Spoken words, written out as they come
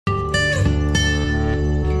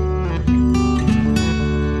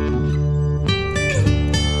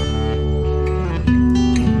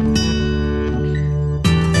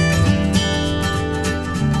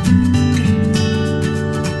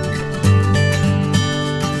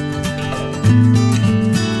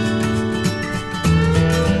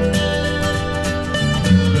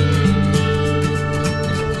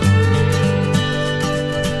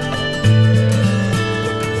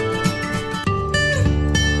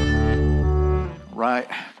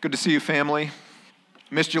Good to see you, family.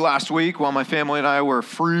 Missed you last week while my family and I were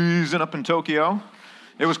freezing up in Tokyo.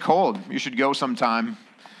 It was cold. You should go sometime.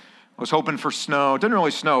 I was hoping for snow. It didn't really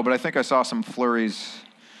snow, but I think I saw some flurries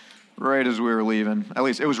right as we were leaving. At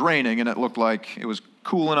least it was raining, and it looked like it was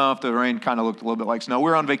cool enough. The rain kind of looked a little bit like snow. We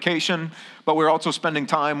were on vacation, but we were also spending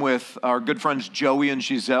time with our good friends Joey and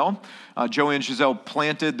Giselle. Joey and Giselle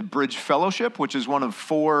planted the Bridge Fellowship, which is one of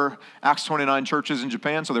 4 Acts 29 churches in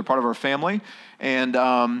Japan, so they're part of our family. And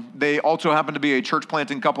they also happen to be a church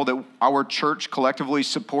planting couple that our church collectively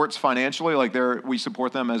supports financially. We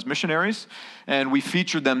support them as missionaries, and we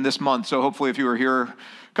featured them this month. So hopefully, if you were here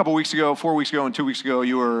a couple weeks ago, 4 weeks ago, and 2 weeks ago,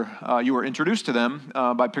 you were introduced to them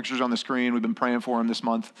by pictures on the screen. We've been praying for them this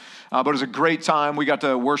month. But it was a great time. We got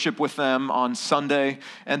to worship with them on Sunday,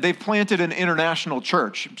 and they've planted an international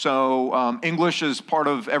church. So English is part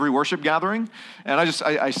of every worship gathering. And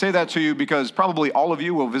I say that to you because probably all of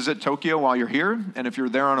you will visit Tokyo while you're here. And if you're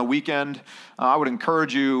there on a weekend, I would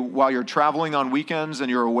encourage you, while you're traveling on weekends and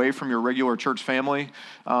you're away from your regular church family,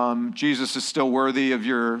 Jesus is still worthy of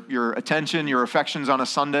your attention, your affections on a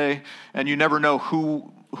Sunday, and you never know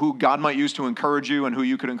who God might use to encourage you and who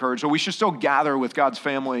you could encourage. So we should still gather with God's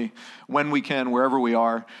family when we can, wherever we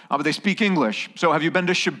are. But they speak English. So have you been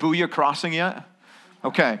to Shibuya Crossing yet?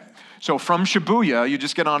 Okay. So from Shibuya, you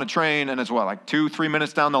just get on a train, and it's 2-3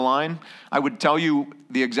 minutes down the line. I would tell you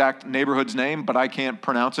the exact neighborhood's name, but I can't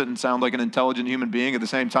pronounce it and sound like an intelligent human being at the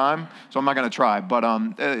same time, so I'm not going to try. But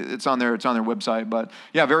it's on their website. But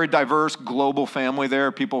yeah, very diverse global family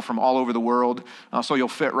there, people from all over the world. So you'll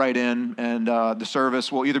fit right in, and the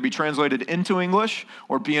service will either be translated into English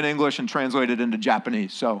or be in English and translated into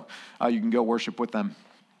Japanese. So you can go worship with them.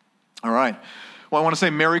 All right. Well, I want to say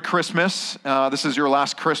Merry Christmas. This is your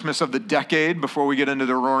last Christmas of the decade before we get into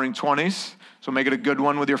the roaring 20s. So make it a good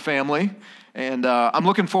one with your family. And I'm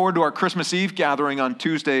looking forward to our Christmas Eve gathering on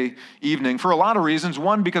Tuesday evening for a lot of reasons.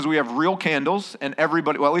 One, because we have real candles, and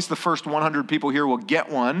everybody, well, at least the first 100 people here will get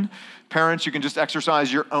one. Parents, you can just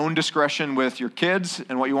exercise your own discretion with your kids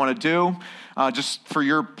and what you want to do. Just for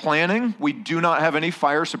your planning, we do not have any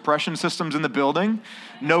fire suppression systems in the building,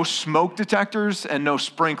 no smoke detectors, and no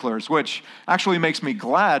sprinklers, which actually makes me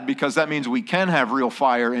glad because that means we can have real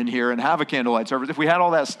fire in here and have a candlelight service. If we had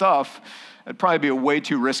all that stuff, it'd probably be way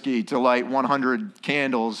too risky to light 100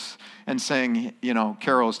 candles and sing,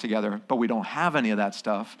 carols together. But we don't have any of that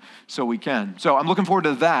stuff, so we can. So I'm looking forward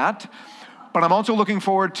to that. But I'm also looking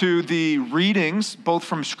forward to the readings, both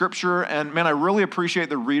from Scripture and, man, I really appreciate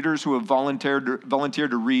the readers who have volunteered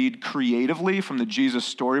to read creatively from the Jesus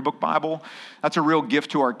Storybook Bible. That's a real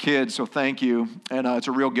gift to our kids, so thank you. And it's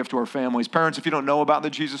a real gift to our families. Parents, if you don't know about the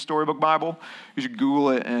Jesus Storybook Bible, you should Google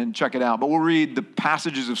it and check it out. But we'll read the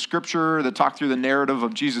passages of Scripture that talk through the narrative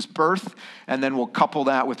of Jesus' birth, and then we'll couple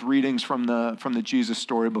that with readings from the Jesus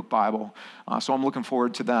Storybook Bible. So I'm looking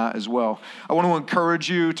forward to that as well. I want to encourage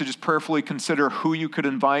you to just prayerfully consider who you could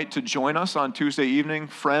invite to join us on Tuesday evening,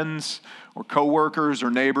 friends or coworkers or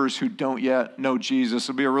neighbors who don't yet know Jesus.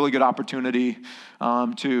 It'll be a really good opportunity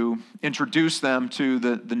to introduce them to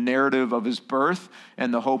the narrative of his birth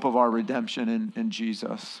and the hope of our redemption in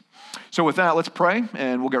Jesus. So with that, let's pray,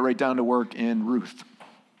 and we'll get right down to work in Ruth.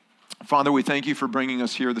 Father, we thank you for bringing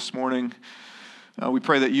us here this morning. We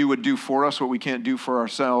pray that you would do for us what we can't do for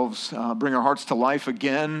ourselves. Bring our hearts to life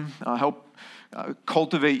again. Help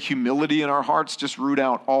cultivate humility in our hearts. Just root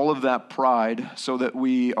out all of that pride so that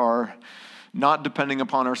we are not depending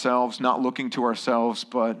upon ourselves, not looking to ourselves,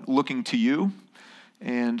 but looking to you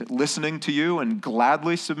and listening to you and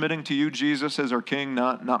gladly submitting to you, Jesus, as our King,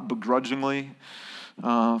 not begrudgingly.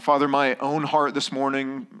 Father, my own heart this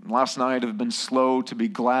morning, last night, have been slow to be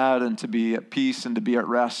glad and to be at peace and to be at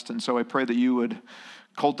rest. And so I pray that you would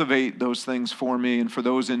cultivate those things for me. And for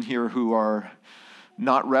those in here who are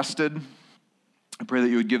not rested, I pray that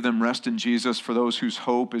you would give them rest in Jesus. For those whose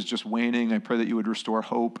hope is just waning, I pray that you would restore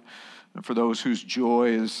hope. And for those whose joy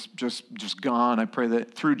is just gone, I pray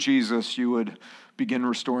that through Jesus you would begin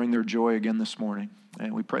restoring their joy again this morning.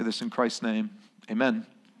 And we pray this in Christ's name. Amen.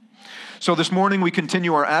 So this morning we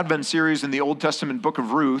continue our Advent series in the Old Testament book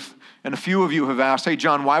of Ruth, and a few of you have asked, hey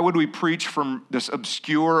John, why would we preach from this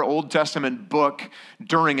obscure Old Testament book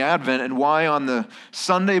during Advent, and why on the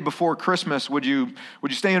Sunday before Christmas would you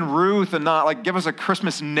stay in Ruth and not give us a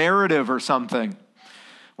Christmas narrative or something?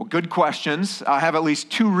 Well, good questions. I have at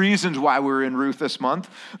least 2 reasons why we're in Ruth this month.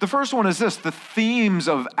 The first one is this: the themes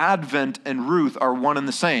of Advent and Ruth are one and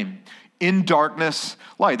the same. In darkness,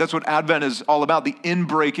 light. That's what Advent is all about, the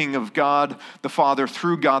inbreaking of God the Father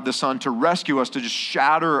through God the Son to rescue us, to just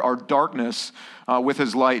shatter our darkness with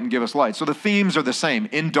his light and give us light. So the themes are the same: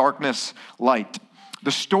 in darkness, light.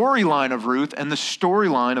 The storyline of Ruth and the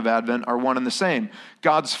storyline of Advent are one and the same.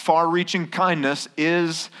 God's far-reaching kindness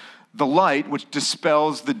is the light which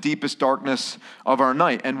dispels the deepest darkness of our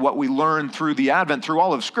night. And what we learn through the Advent, through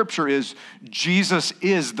all of Scripture, is Jesus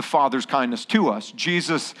is the Father's kindness to us.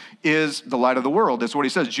 Jesus is the light of the world. That's what he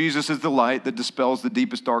says. Jesus is the light that dispels the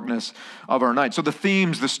deepest darkness of our night. So the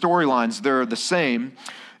themes, the storylines, they're the same.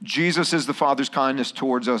 Jesus is the Father's kindness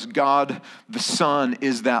towards us. God, the Son,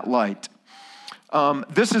 is that light.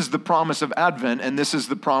 This is the promise of Advent, and this is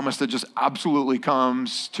the promise that just absolutely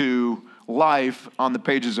comes to life on the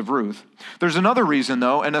pages of Ruth. There's another reason,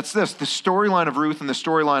 though, and that's this: the storyline of Ruth and the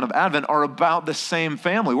storyline of Advent are about the same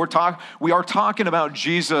family. We are talking about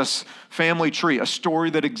Jesus' family tree, a story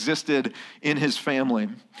that existed in his family.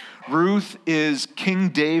 Ruth is King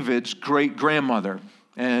David's great-grandmother.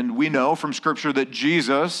 And we know from Scripture that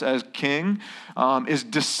Jesus, as king, is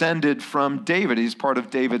descended from David. He's part of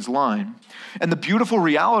David's line. And the beautiful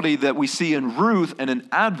reality that we see in Ruth and in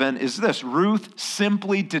Advent is this: Ruth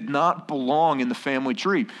simply did not belong in the family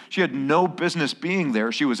tree. She had no business being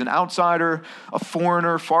there. She was an outsider, a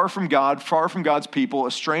foreigner, far from God, far from God's people,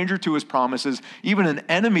 a stranger to his promises, even an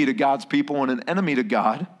enemy to God's people and an enemy to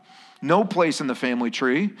God. No place in the family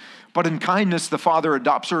tree, but in kindness, the Father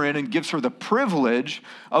adopts her in and gives her the privilege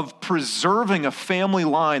of preserving a family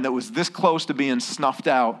line that was this close to being snuffed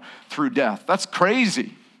out through death. That's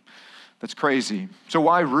crazy. That's crazy. So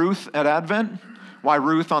why Ruth at Advent? Why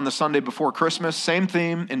Ruth on the Sunday before Christmas? Same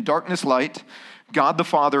theme: in darkness, light. God the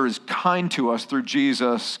Father is kind to us through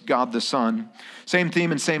Jesus, God the Son. Same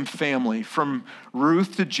theme and same family, from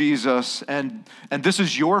Ruth to Jesus. And this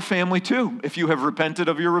is your family too. If you have repented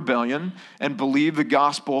of your rebellion and believe the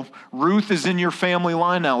gospel, Ruth is in your family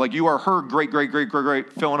line now. Like, you are her great,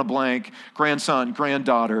 fill in a blank, grandson,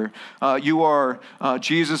 granddaughter.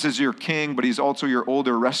 Jesus is your king, but he's also your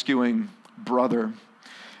older rescuing brother.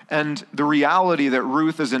 And the reality that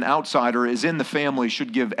Ruth is an outsider is in the family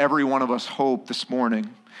should give every one of us hope this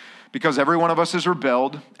morning. Because every one of us has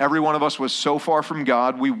rebelled. Every one of us was so far from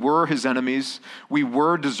God. We were his enemies. We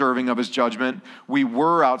were deserving of his judgment. We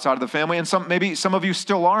were outside of the family. And maybe some of you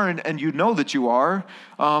still are, and you know that you are.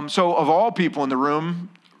 So of all people in the room,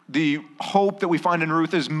 the hope that we find in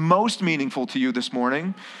Ruth is most meaningful to you this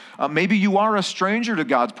morning. Maybe you are a stranger to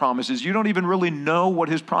God's promises. You don't even really know what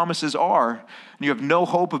his promises are. And you have no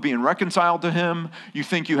hope of being reconciled to him. You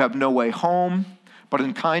think you have no way home. But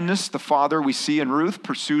in kindness, the Father we see in Ruth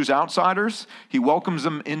pursues outsiders. He welcomes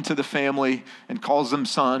them into the family and calls them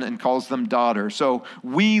son and calls them daughter. So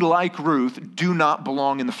we, like Ruth, do not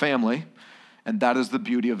belong in the family. And that is the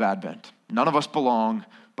beauty of Advent. None of us belong,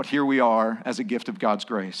 but here we are as a gift of God's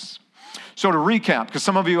grace. So to recap, because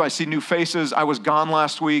some of you, I see new faces. I was gone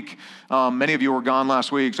last week. Many of you were gone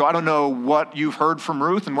last week. So I don't know what you've heard from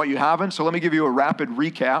Ruth and what you haven't. So let me give you a rapid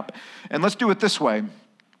recap. And let's do it this way.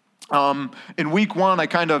 In week 1, I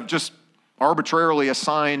kind of just arbitrarily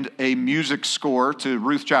assigned a music score to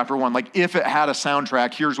Ruth chapter 1. Like, if it had a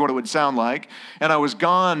soundtrack, here's what it would sound like. And I was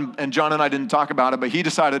gone, and John and I didn't talk about it, but he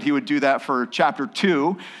decided he would do that for chapter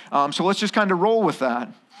 2. So let's just kind of roll with that.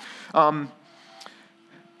 And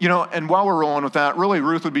while we're rolling with that, really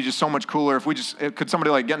Ruth would be just so much cooler if could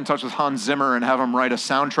somebody get in touch with Hans Zimmer and have him write a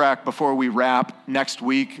soundtrack before we wrap next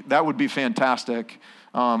week? That would be fantastic.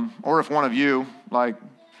 Or if one of you,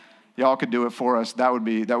 y'all could do it for us, that would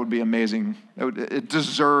be amazing. It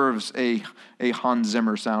deserves a Hans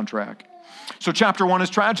Zimmer soundtrack. So chapter 1 is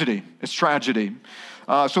tragedy. It's tragedy.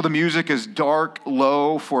 So the music is dark,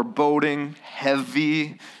 low, foreboding,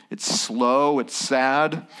 heavy. It's slow. It's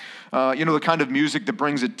sad. The kind of music that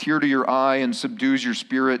brings a tear to your eye and subdues your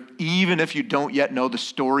spirit, even if you don't yet know the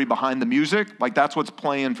story behind the music. That's what's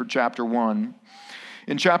playing for chapter 1.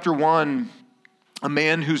 In chapter 1, a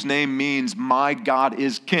man whose name means "my God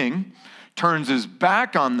is king" turns his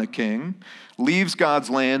back on the king, leaves God's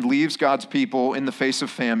land, leaves God's people in the face of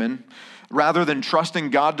famine. Rather than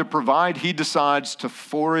trusting God to provide, he decides to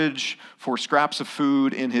forage for scraps of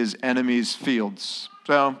food in his enemy's fields.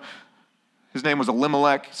 So his name was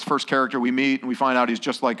Elimelech. It's the first character we meet, and we find out he's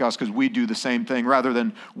just like us because we do the same thing. Rather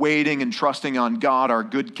than waiting and trusting on God, our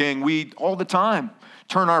good king, we all the time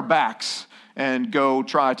turn our backs and go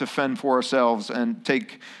try to fend for ourselves and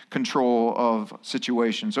take control of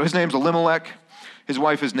situations. So his name's Elimelech. His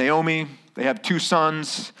wife is Naomi. They have 2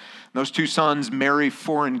 sons. Those 2 sons marry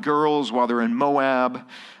foreign girls while they're in Moab.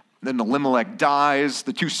 Then Elimelech dies.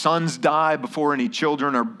 The two sons die before any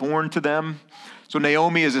children are born to them. So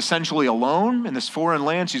Naomi is essentially alone in this foreign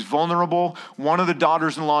land. She's vulnerable. One of the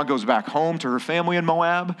daughters-in-law goes back home to her family in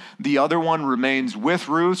Moab. The other one remains with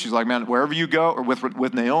Ruth. She's like, man, wherever you go, or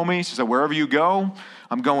with Naomi. She said, wherever you go,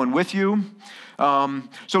 I'm going with you.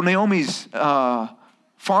 So Naomi's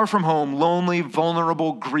far from home, lonely,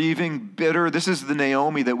 vulnerable, grieving, bitter. This is the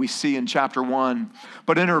Naomi that we see in chapter 1.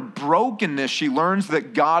 But in her brokenness, she learns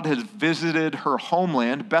that God has visited her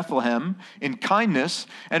homeland, Bethlehem, in kindness.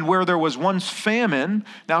 And where there was once famine,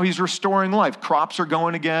 now he's restoring life. Crops are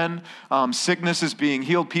going again. Sickness is being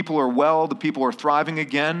healed. People are well. The people are thriving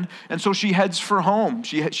again. And so she heads for home.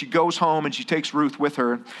 She goes home and she takes Ruth with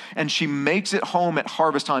her. And she makes it home at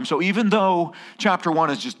harvest time. So even though chapter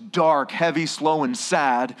 1 is just dark, heavy, slow, and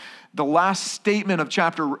sad, the last statement of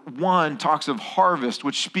chapter 1 talks of harvest,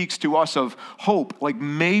 which speaks to us of hope. Like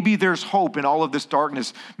maybe there's hope in all of this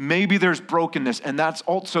darkness. Maybe there's brokenness, and that's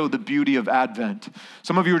also the beauty of Advent.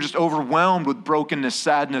 Some of you are just overwhelmed with brokenness,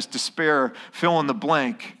 sadness, despair, fill in the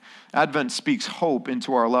blank. Advent speaks hope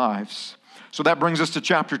into our lives. So that brings us to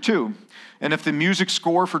chapter 2. And if the music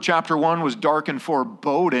score for chapter 1 was dark and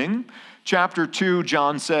foreboding, chapter 2,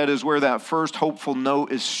 John said, is where that first hopeful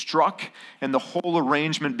note is struck, and the whole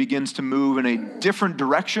arrangement begins to move in a different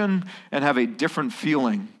direction and have a different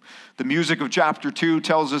feeling. The music of chapter 2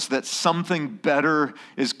 tells us that something better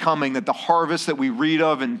is coming, that the harvest that we read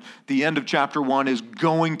of in the end of chapter 1 is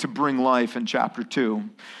going to bring life in chapter 2.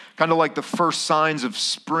 Kind of like the first signs of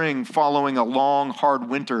spring following a long, hard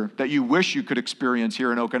winter that you wish you could experience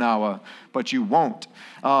here in Okinawa, but you won't.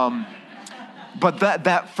 But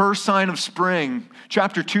that first sign of spring,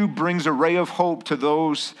 chapter 2 brings a ray of hope to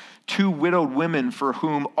those two widowed women for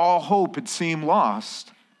whom all hope had seemed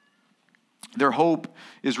lost. Their hope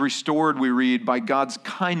is restored, we read, by God's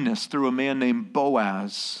kindness through a man named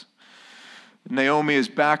Boaz. Naomi is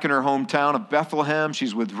back in her hometown of Bethlehem.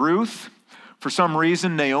 She's with Ruth. For some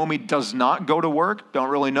reason, Naomi does not go to work.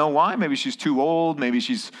 Don't really know why. Maybe she's too old. Maybe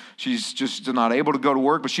she's just not able to go to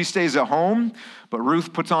work. But she stays at home. But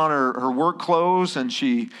Ruth puts on her work clothes and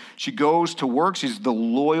she goes to work. She's the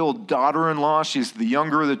loyal daughter-in-law. She's the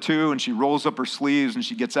younger of the two, and she rolls up her sleeves and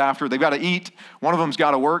she gets after it. They've got to eat. One of them's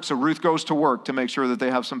got to work, so Ruth goes to work to make sure that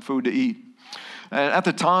they have some food to eat. And at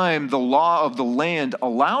the time, the law of the land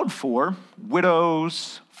allowed for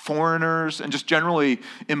widows, foreigners, and just generally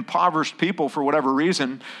impoverished people for whatever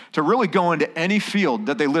reason to really go into any field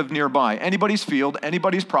that they lived nearby. Anybody's field,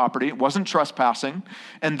 anybody's property. It wasn't trespassing.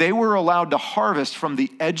 And they were allowed to harvest from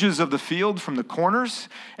the edges of the field, from the corners,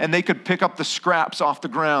 and they could pick up the scraps off the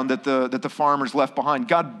ground that the farmers left behind.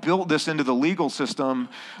 God built this into the legal system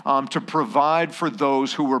to provide for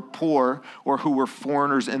those who were poor or who were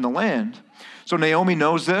foreigners in the land. So Naomi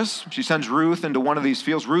knows this. She sends Ruth into one of these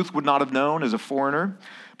fields. Ruth would not have known as a foreigner,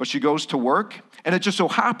 but she goes to work. And it just so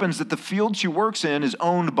happens that the field she works in is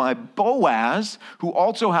owned by Boaz, who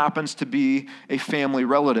also happens to be a family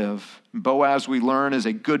relative. Boaz, we learn, is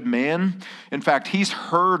a good man. In fact, he's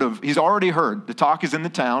already heard, the talk is in the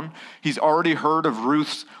town, he's already heard of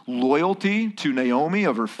Ruth's loyalty to Naomi,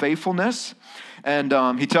 of her faithfulness. And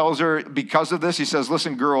he tells her, because of this, he says,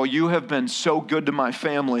 listen, girl, you have been so good to my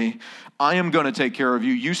family. I am going to take care of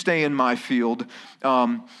you. You stay in my field.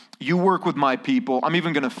 You work with my people. I'm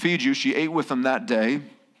even going to feed you. She ate with them that day.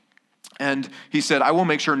 And he said, I will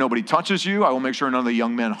make sure nobody touches you. I will make sure none of the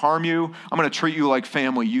young men harm you. I'm going to treat you like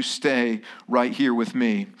family. You stay right here with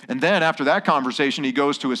me. And then after that conversation, he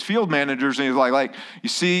goes to his field managers and he's like, you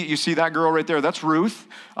see that girl right there? That's Ruth.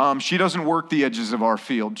 She doesn't work the edges of our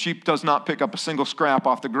field. She does not pick up a single scrap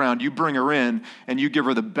off the ground. You bring her in and you give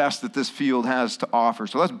her the best that this field has to offer.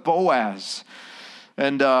 So that's Boaz.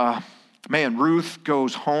 And Ruth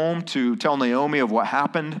goes home to tell Naomi of what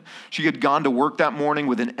happened. She had gone to work that morning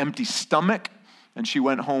with an empty stomach, and she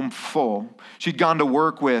went home full. She'd gone to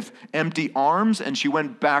work with empty arms, and she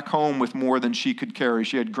went back home with more than she could carry.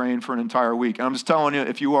 She had grain for an entire week. And I'm just telling you,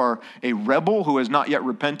 if you are a rebel who has not yet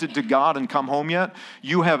repented to God and come home yet,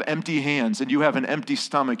 you have empty hands, and you have an empty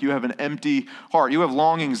stomach. You have an empty heart. You have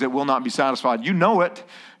longings that will not be satisfied. You know it.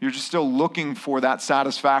 You're just still looking for that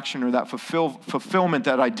satisfaction or that fulfillment,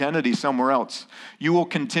 that identity somewhere else. You will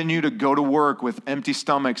continue to go to work with empty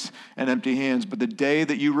stomachs and empty hands. But the day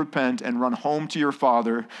that you repent and run home to your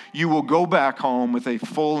Father, you will go back home with a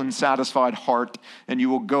full and satisfied heart, and you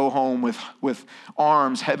will go home with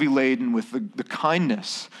arms heavy laden with the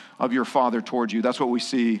kindness of your Father towards you. That's what we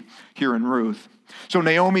see here in Ruth. So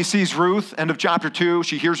Naomi sees Ruth, end of chapter 2.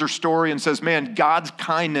 She hears her story and says, man, God's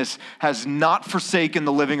kindness has not forsaken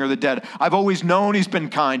the living or the dead. I've always known he's been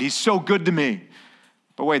kind. He's so good to me.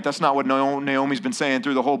 But wait, that's not what Naomi's been saying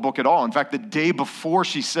through the whole book at all. In fact, the day before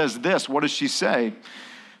she says this, what does she say?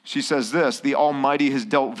 She says this, the Almighty has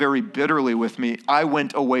dealt very bitterly with me. I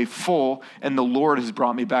went away full, and the Lord has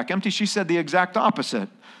brought me back empty. She said the exact opposite.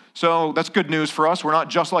 So that's good news for us. We're not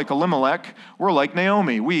just like Elimelech. We're like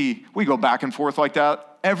Naomi. We go back and forth like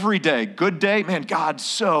that every day. Good day, man, God's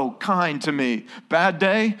so kind to me. Bad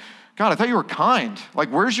day, God, I thought you were kind. Like,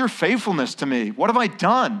 where's your faithfulness to me? What have I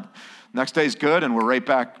done? Next day's good, and we're right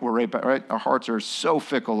back, right? Our hearts are so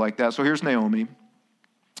fickle like that. So here's Naomi.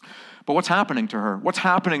 But what's happening to her? What's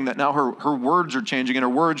happening that now her words are changing, and her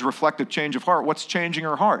words reflect a change of heart? What's changing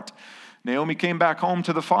her heart? Naomi came back home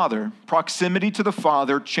to the Father. Proximity to the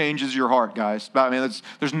Father changes your heart, guys. I mean,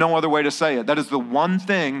 there's no other way to say it. That is the one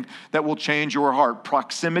thing that will change your heart.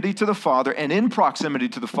 Proximity to the Father, and in proximity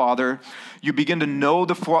to the Father, you begin to know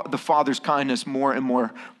the Father's kindness more and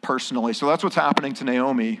more personally. So that's what's happening to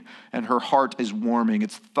Naomi, and her heart is warming.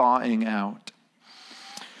 It's thawing out.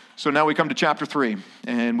 So now we come to chapter 3,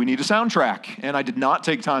 and we need a soundtrack. And I did not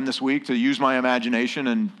take time this week to use my imagination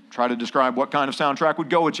and try to describe what kind of soundtrack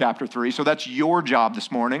would go with chapter 3. So that's your job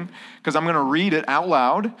this morning, because I'm going to read it out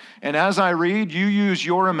loud. And as I read, you use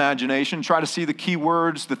your imagination, try to see the key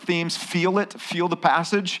words, the themes, feel it, feel the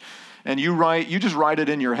passage, and you just write it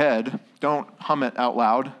in your head. Don't hum it out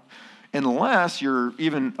loud, unless you're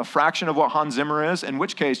even a fraction of what Hans Zimmer is, in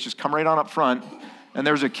which case just come right on up front. And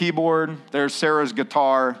there's a keyboard, there's Sarah's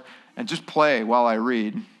guitar, and just play while I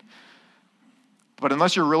read. But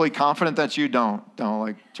unless you're really confident that you don't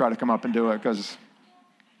like try to come up and do it, because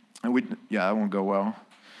that won't go well.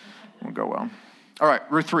 It won't go well. All right,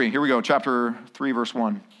 Ruth 3, here we go, chapter 3, verse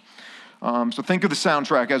 1. So think of the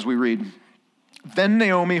soundtrack as we read. Then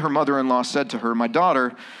Naomi, her mother-in-law, said to her, "My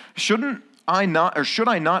daughter, should I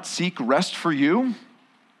not seek rest for you,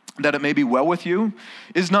 that it may be well with you?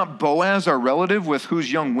 Is not Boaz our relative with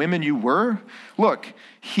whose young women you were? Look,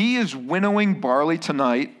 he is winnowing barley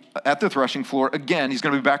tonight at the threshing floor." Again, he's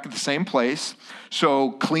going to be back at the same place.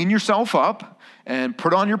 So clean yourself up and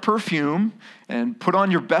put on your perfume and put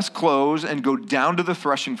on your best clothes and go down to the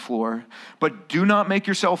threshing floor. But do not make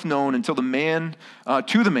yourself known to the man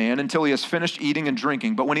until he has finished eating and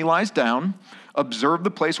drinking. But when he lies down, observe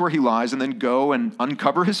the place where he lies, and then go and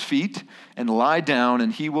uncover his feet and lie down,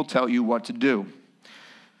 and he will tell you what to do.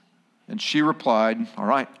 And she replied, "All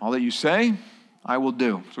right, all that you say, I will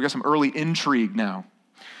do." So we got some early intrigue now.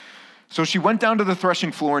 So she went down to the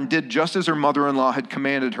threshing floor and did just as her mother-in-law had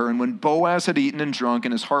commanded her. And when Boaz had eaten and drunk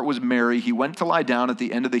and his heart was merry, he went to lie down at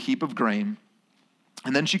the end of the heap of grain.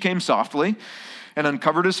 And then she came softly and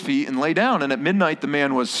uncovered his feet and lay down. And at midnight the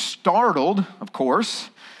man was startled, of course,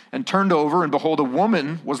 and turned over, and behold, a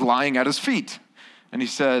woman was lying at his feet. And he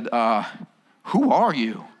said, "Who are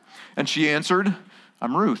you?" And she answered,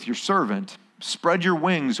 "I'm Ruth, your servant. Spread your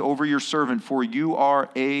wings over your servant, for you are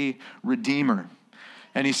a redeemer."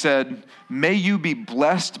 And he said, "May you be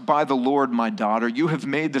blessed by the Lord, my daughter. You have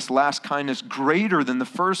made this last kindness greater than the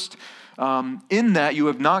first, in that you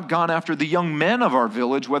have not gone after the young men of our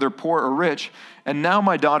village, whether poor or rich. And now,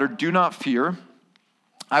 my daughter, do not fear.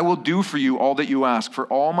 I will do for you all that you ask, for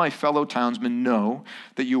all my fellow townsmen know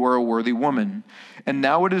that you are a worthy woman. And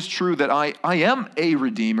now it is true that I am a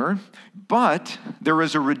redeemer, but there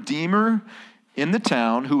is a redeemer in the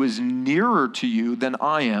town who is nearer to you than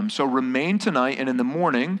I am. So remain tonight, and in the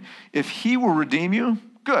morning, if he will redeem you,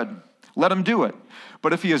 good, let him do it.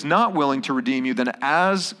 But if he is not willing to redeem you, then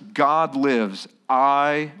as God lives,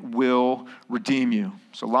 I will redeem you.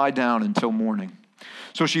 So lie down until morning."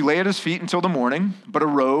 So she lay at his feet until the morning, but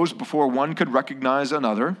arose before one could recognize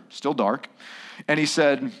another, still dark. And he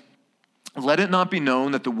said, "Let it not be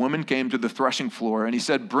known that the woman came to the threshing floor." And he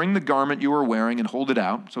said, "Bring the garment you are wearing and hold it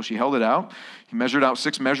out." So she held it out. He measured out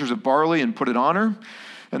 6 measures of barley and put it on her.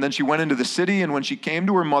 And then she went into the city. And when she came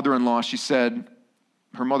to her mother-in-law,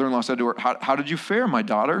 her mother-in-law said to her, how did you fare, my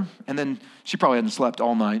daughter? And then she probably hadn't slept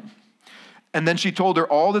all night. And then she told her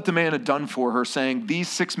all that the man had done for her, saying, "These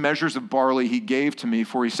 6 measures of barley he gave to me,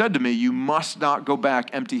 for he said to me, you must not go back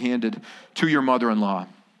empty-handed to your mother-in-law."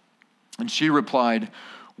 And she replied,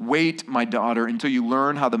 "Wait, my daughter, until you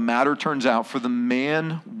learn how the matter turns out, for the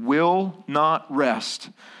man will not rest,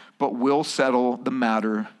 but will settle the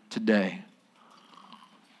matter today."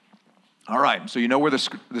 All right, so you know where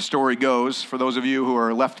the story goes. For those of you who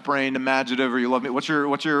are left-brained, imaginative, or you love me, what's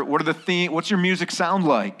your music sound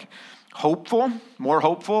like? Hopeful? More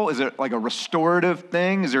hopeful? Is it like a restorative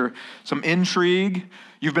thing? Is there some intrigue?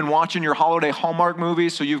 You've been watching your holiday Hallmark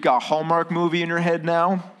movies, so you've got Hallmark movie in your head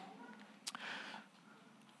now.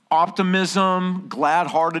 Optimism,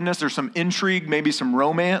 glad-heartedness, there's some intrigue, maybe some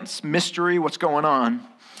romance, mystery, what's going on?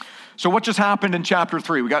 So what just happened in chapter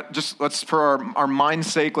 3? We got let's for our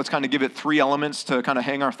mind's sake, let's kind of give it 3 elements to kind of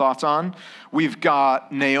hang our thoughts on. We've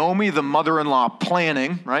got Naomi, the mother-in-law,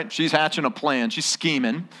 planning, right? She's hatching a plan. She's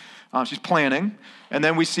scheming. She's planning. And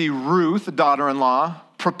then we see Ruth, the daughter-in-law,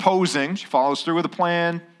 proposing. She follows through with a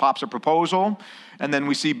plan, pops a proposal. And then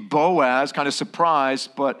we see Boaz kind of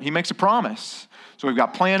surprised, but he makes a promise. So we've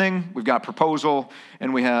got planning, we've got proposal,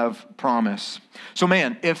 and we have promise. So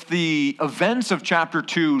man, if the events of chapter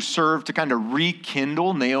 2 serve to kind of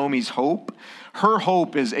rekindle Naomi's hope, her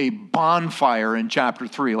hope is a bonfire in chapter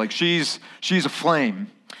 3. Like she's a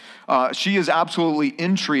flame. She is absolutely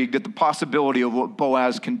intrigued at the possibility of what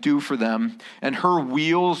Boaz can do for them, and her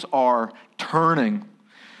wheels are turning.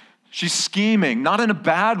 She's scheming, not in a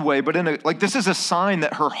bad way, but this is a sign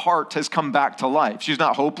that her heart has come back to life. She's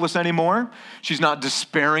not hopeless anymore. She's not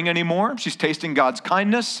despairing anymore. She's tasting God's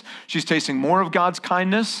kindness. She's tasting more of God's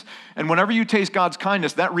kindness. And whenever you taste God's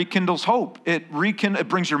kindness, that rekindles hope. It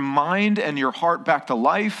brings your mind and your heart back to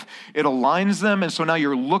life. It aligns them. And so now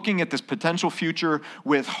you're looking at this potential future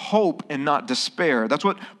with hope and not despair. That's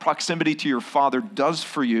what proximity to your Father does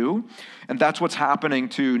for you. And that's what's happening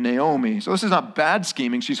to Naomi. So this is not bad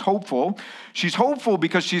scheming. She's hopeful. She's hopeful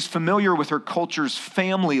because she's familiar with her culture's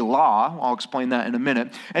family law. I'll explain that in a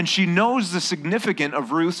minute. And she knows the significance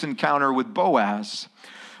of Ruth's encounter with Boaz.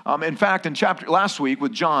 In fact, last week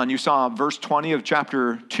with John, you saw verse 20 of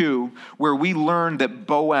chapter 2, where we learned that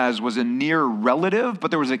Boaz was a near relative, but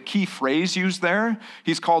there was a key phrase used there.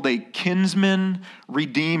 He's called a kinsman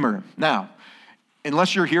redeemer. Now,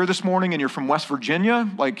 unless you're here this morning and you're from West Virginia,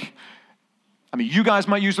 you guys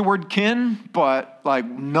might use the word kin, but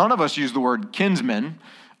none of us use the word kinsman.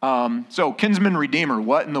 So kinsman redeemer,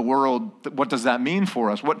 what in the world, what does that mean for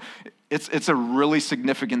us? It's a really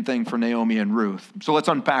significant thing for Naomi and Ruth. So let's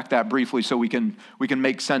unpack that briefly so we can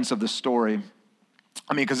make sense of the story.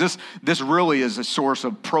 Because this really is a source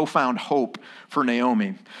of profound hope for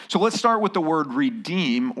Naomi. So let's start with the word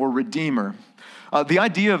redeem or redeemer. The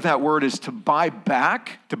idea of that word is to buy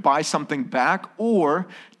something back, or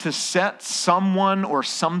to set someone or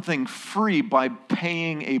something free by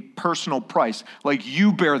paying a personal price. Like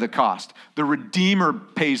you bear the cost. The redeemer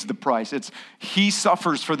pays the price. He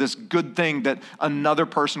suffers for this good thing that another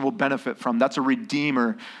person will benefit from. That's a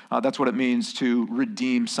redeemer. That's what it means to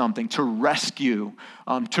redeem something, to rescue,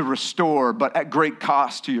 to restore, but at great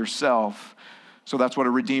cost to yourself. So that's what a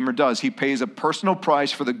redeemer does. He pays a personal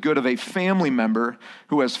price for the good of a family member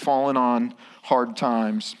who has fallen on hard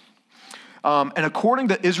times. And according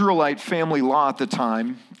to Israelite family law at the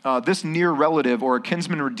time, this near relative or a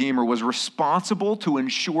kinsman redeemer was responsible to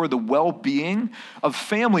ensure the well-being of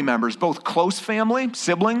family members, both close family,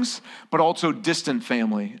 siblings, but also distant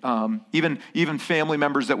family, even family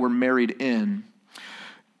members that were married in.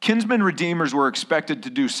 Kinsman redeemers were expected to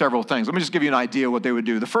do several things. Let me just give you an idea of what they would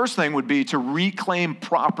do. The first thing would be to reclaim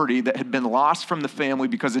property that had been lost from the family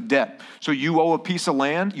because of debt. So you own a piece of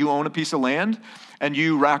land, and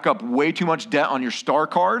you rack up way too much debt on your star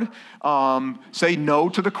card, say no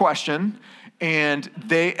to the question, and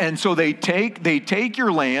so they take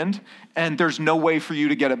your land, and there's no way for you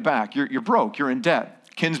to get it back. You're broke, you're in debt.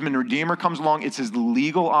 Kinsman redeemer comes along, it's his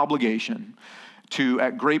legal obligation to,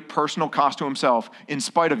 at great personal cost to himself, in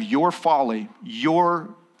spite of your folly,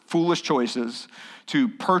 your foolish choices, to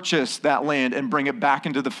purchase that land and bring it back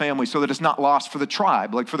into the family so that it's not lost for the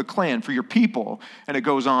tribe, like for the clan, for your people, and it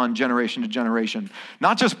goes on generation to generation.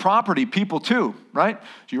 Not just property, people too, right?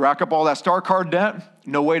 So you rack up all that star card debt,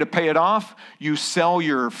 no way to pay it off. You sell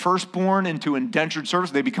your firstborn into indentured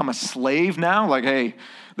service. They become a slave now. Like, hey,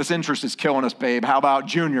 this interest is killing us, babe. How about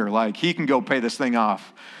Junior? Like, he can go pay this thing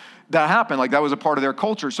off. That happened, that was a part of their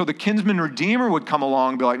culture. So the kinsman redeemer would come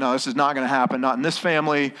along and be like, no, this is not going to happen, not in this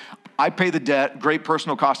family. I pay the debt, great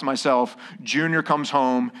personal cost to myself. Junior comes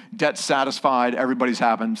home, debt satisfied, everybody's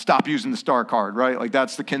happy. Stop using the star card, right?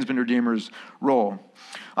 That's the kinsman redeemer's role.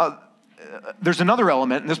 There's another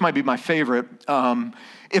element, and this might be my favorite.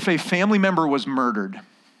 If a family member was murdered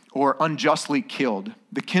or unjustly killed,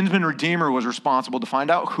 the kinsman redeemer was responsible to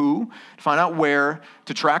find out who, to find out where,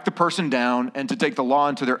 to track the person down, and to take the law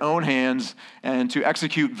into their own hands and to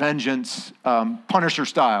execute vengeance, Punisher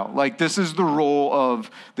style. This is the role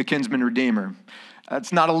of the kinsman redeemer.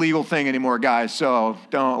 That's not a legal thing anymore, guys, so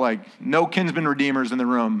no kinsman redeemers in the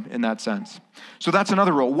room in that sense. So that's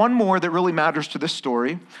another role. One more that really matters to this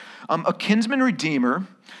story. A kinsman redeemer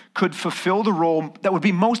could fulfill the role that would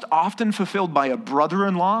be most often fulfilled by a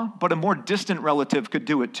brother-in-law, but a more distant relative could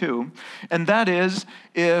do it too. And that is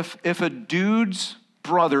if a dude's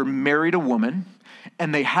brother married a woman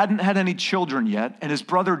and they hadn't had any children yet, and his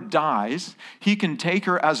brother dies, he can take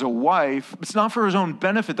her as a wife. It's not for his own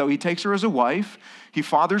benefit, though. He takes her as a wife. He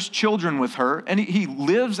fathers children with her, and he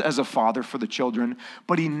lives as a father for the children,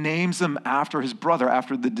 but he names them after his brother,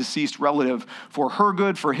 after the deceased relative, for her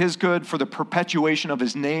good, for his good, for the perpetuation of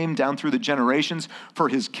his name down through the generations, for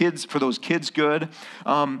his kids, for those kids' good.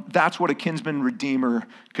 That's what a kinsman redeemer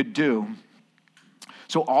could do.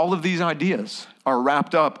 So all of these ideas are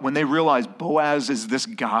wrapped up when they realize Boaz is this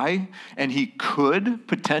guy and he could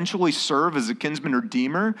potentially serve as a kinsman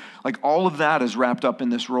redeemer. Like all of that is wrapped up in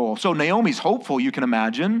this role. So Naomi's hopeful, you can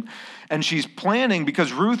imagine, and she's planning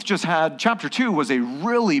because Ruth just had, chapter 2 was a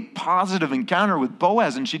really positive encounter with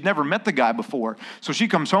Boaz and she'd never met the guy before. So she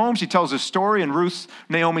comes home, she tells his story, and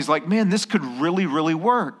Naomi's like, man, this could really, really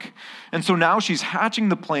work. And so now she's hatching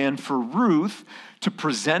the plan for Ruth to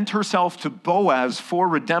present herself to Boaz for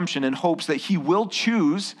redemption in hopes that he will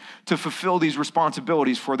choose to fulfill these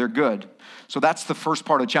responsibilities for their good. So that's the first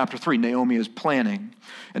part of chapter 3. Naomi is planning.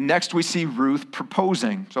 And next we see Ruth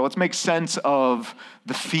proposing. So let's make sense of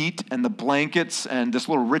the feet and the blankets and this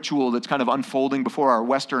little ritual that's kind of unfolding before our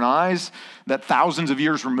Western eyes that thousands of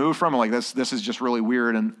years removed from. Like this is just really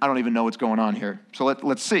weird and I don't even know what's going on here. So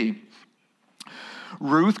let's see.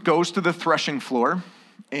 Ruth goes to the threshing floor,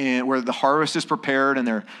 and where the harvest is prepared and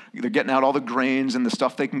they're getting out all the grains and the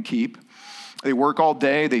stuff they can keep. They work all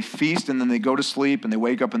day, they feast, and then they go to sleep, and they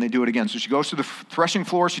wake up and they do it again. So she goes to the threshing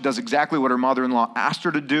floor. She does exactly what her mother-in-law asked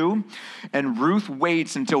her to do. And Ruth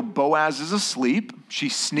waits until Boaz is asleep. She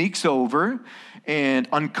sneaks over and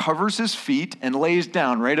uncovers his feet and lays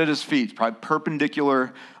down right at his feet, probably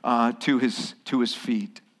perpendicular to his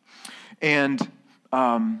feet. And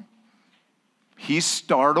he's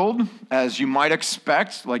startled, as you might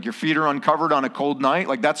expect, like your feet are uncovered on a cold night.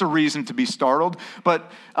 Like that's a reason to be startled.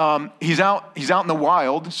 But he's out in the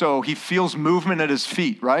wild, so he feels movement at his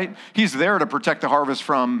feet, right? He's there to protect the harvest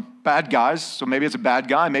from bad guys. So maybe it's a bad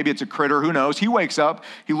guy, maybe it's a critter, who knows? He wakes up,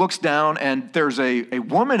 he looks down, and there's a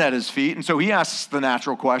woman at his feet. And so he asks the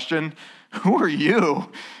natural question, who are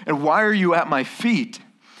you? And why are you at my feet?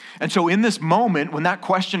 And so in this moment, when that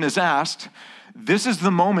question is asked, this is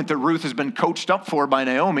the moment that Ruth has been coached up for by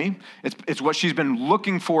Naomi. It's what she's been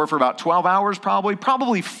looking for about 12 hours probably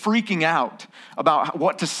freaking out about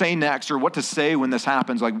what to say next or what to say when this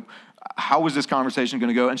happens. Like, how is this conversation going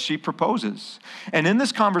to go? And she proposes. And in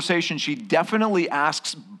this conversation, she definitely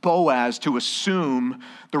asks Boaz to assume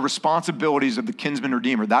the responsibilities of the kinsman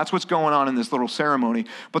redeemer. That's what's going on in this little ceremony.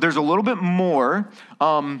 But there's a little bit more.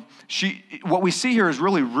 What we see here is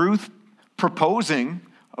really Ruth proposing,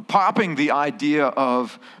 popping the idea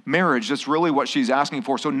of marriage. That's really what she's asking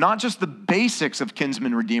for. So not just the basics of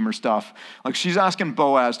kinsman redeemer stuff. Like she's asking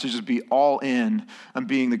Boaz to just be all in on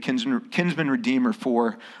being the kinsman redeemer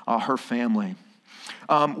for her family.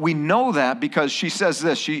 We know that because she says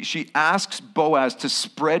this. She asks Boaz to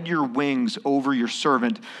spread your wings over your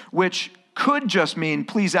servant, which could just mean,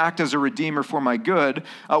 please act as a redeemer for my good.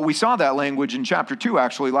 We saw that language in chapter 2,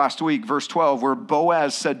 actually, last week, verse 12, where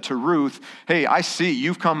Boaz said to Ruth, hey, I see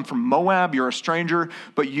you've come from Moab, you're a stranger,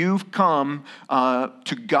 but you've come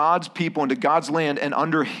to God's people and to God's land, and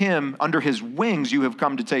under his wings, you have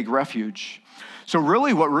come to take refuge. So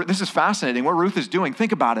really, this is fascinating. What Ruth is doing,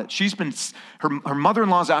 think about it. Her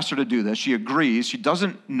mother-in-law's asked her to do this. She agrees. She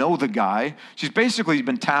doesn't know the guy. She's basically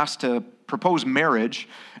been tasked to propose marriage.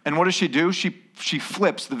 And what does she do? She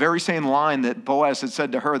flips the very same line that Boaz had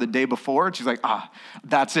said to her the day before. She's like,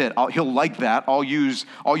 that's it. He'll like that. I'll use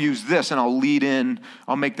this and I'll lead in.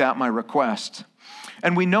 I'll make that my request.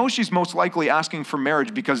 And we know she's most likely asking for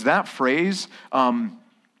marriage because that phrase,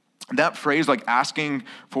 like asking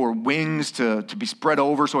for wings to be spread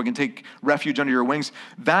over so I can take refuge under your wings,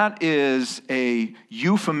 that is a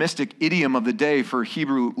euphemistic idiom of the day for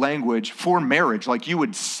Hebrew language for marriage. Like you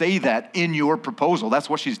would say that in your proposal. That's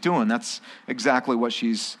what she's doing. That's exactly what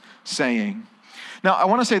she's saying. Now, I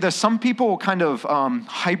want to say this. Some people kind of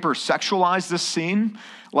hypersexualize this scene,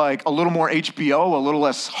 like a little more HBO, a little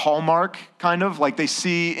less Hallmark, kind of. Like they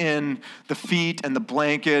see in the feet and the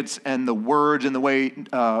blankets and the words and the way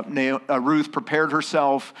Ruth prepared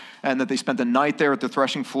herself and that they spent the night there at the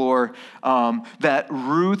threshing floor, that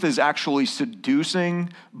Ruth is actually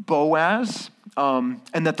seducing Boaz.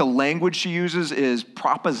 And that the language she uses is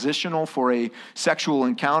propositional for a sexual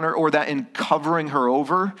encounter, or that in covering her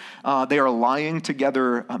over, they are lying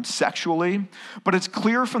together sexually. But it's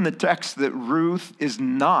clear from the text that Ruth is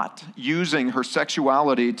not using her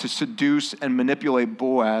sexuality to seduce and manipulate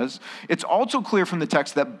Boaz. It's also clear from the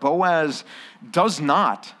text that Boaz does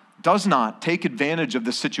not does not take advantage of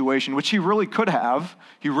the situation, which he really could have.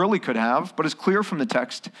 He really could have, but it's clear from the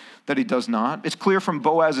text that he does not. It's clear from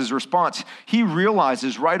Boaz's response. He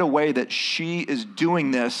realizes right away that she is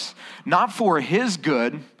doing this not for his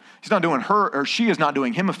good. He's not doing her, or she is not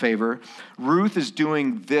doing him a favor. Ruth is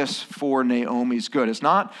doing this for Naomi's good. It's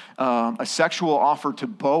not a sexual offer to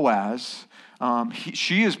Boaz.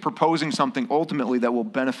 She is proposing something ultimately that will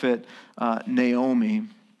benefit Naomi.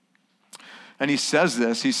 And he says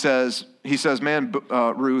this, he says, man,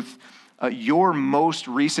 Ruth, your most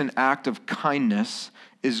recent act of kindness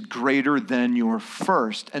is greater than your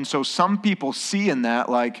first. And so some people see in that,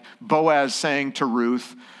 like Boaz saying to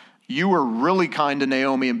Ruth, you were really kind to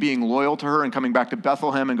Naomi and being loyal to her and coming back to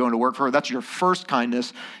Bethlehem and going to work for her. That's your first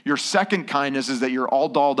kindness. Your second kindness is that you're all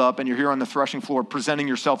dolled up and you're here on the threshing floor presenting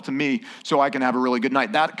yourself to me so I can have a really good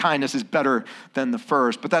night. That kindness is better than the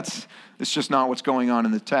first, but it's just not what's going on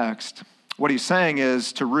in the text. What he's saying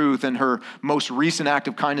is to Ruth and her most recent act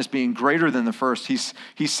of kindness being greater than the first, he's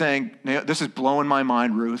saying, this is blowing my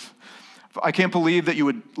mind, Ruth. I can't believe that you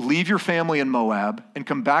would leave your family in Moab and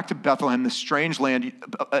come back to Bethlehem, this strange land,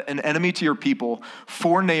 an enemy to your people,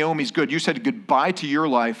 for Naomi's good. You said goodbye to your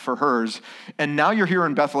life for hers, and now you're here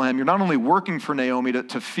in Bethlehem. You're not only working for Naomi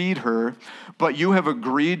to feed her, but you have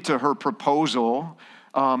agreed to her proposal,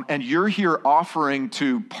 and you're here offering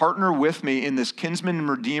to partner with me in this kinsman and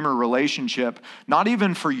redeemer relationship, not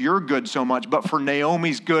even for your good so much, but for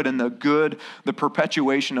Naomi's good and the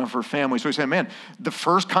perpetuation of her family. So he's saying, man, the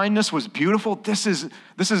first kindness was beautiful. This is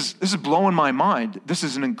blowing my mind. This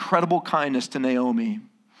is an incredible kindness to Naomi.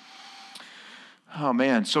 Oh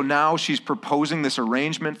man, so now she's proposing this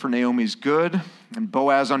arrangement for Naomi's good, and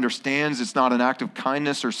Boaz understands it's not an act of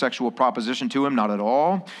kindness or sexual proposition to him, not at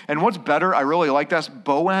all. And what's better, I really like this,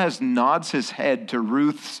 Boaz nods his head to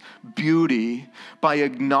Ruth's beauty by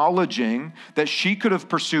acknowledging that she could have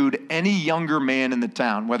pursued any younger man in the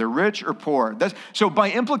town, whether rich or poor. So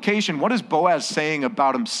by implication, what is Boaz saying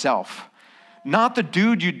about himself? Not the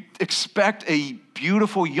dude you'd expect a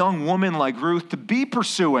beautiful young woman like Ruth to be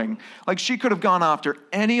pursuing. Like she could have gone after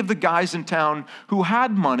any of the guys in town who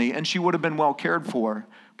had money and she would have been well cared for.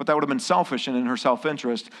 But that would have been selfish and in her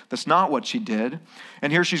self-interest. That's not what she did.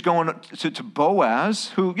 And here she's going to Boaz,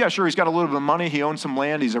 who, yeah, sure, he's got a little bit of money. He owns some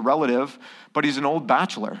land. He's a relative, but he's an old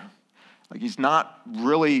bachelor. Like it's not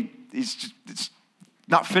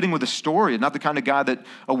fitting with the story. Not the kind of guy that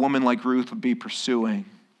a woman like Ruth would be pursuing.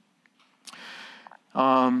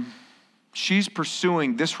 She's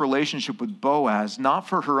pursuing this relationship with Boaz, not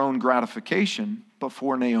for her own gratification, but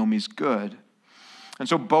for Naomi's good. And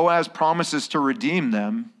so Boaz promises to redeem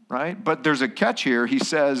them, right? But there's a catch here. He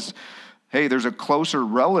says, hey, there's a closer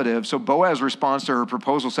relative. So Boaz responds to her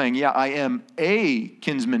proposal saying, yeah, I am a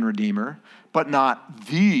kinsman redeemer, but not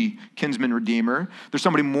the kinsman redeemer. There's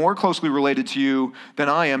somebody more closely related to you than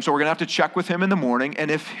I am. So we're going to have to check with him in the morning. And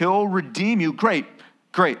if he'll redeem you, great,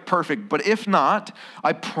 perfect. But if not,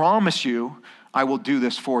 I promise you, I will do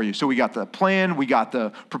this for you. So we got the plan, we got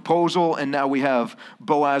the proposal, and now we have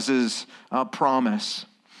Boaz's promise.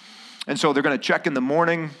 And so they're going to check in the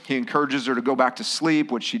morning. He encourages her to go back to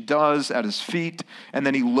sleep, which she does at his feet. And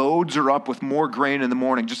then he loads her up with more grain in the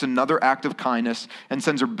morning, just another act of kindness, and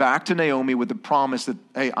sends her back to Naomi with the promise that,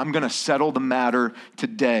 hey, I'm going to settle the matter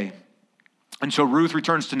today. And so Ruth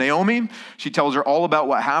returns to Naomi. She tells her all about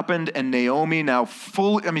what happened, and Naomi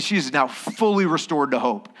she's now fully restored to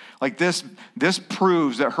hope. Like this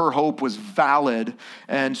proves that her hope was valid,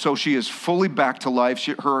 and so she is fully back to life.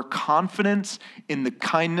 Her confidence in the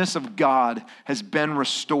kindness of God has been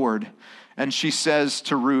restored. And she says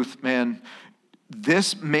to Ruth, man,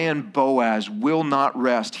 this man Boaz will not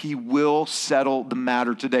rest. He will settle the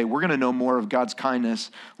matter today. We're going to know more of God's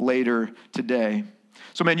kindness later today.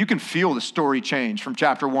 So, man, you can feel the story change from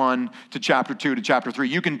chapter 1 to chapter 2 to chapter 3.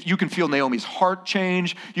 You can feel Naomi's heart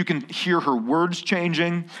change. You can hear her words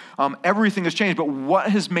changing. Everything has changed. But what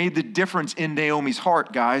has made the difference in Naomi's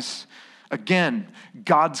heart, guys? Again,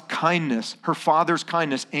 God's kindness, her father's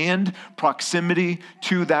kindness, and proximity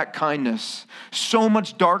to that kindness. So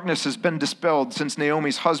much darkness has been dispelled since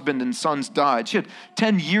Naomi's husband and sons died. She had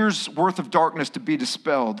 10 years worth of darkness to be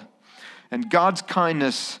dispelled. And God's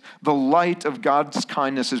kindness, the light of God's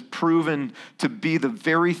kindness is proven to be the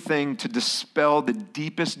very thing to dispel the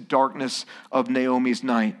deepest darkness of Naomi's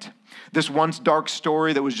night. This once dark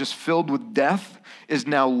story that was just filled with death is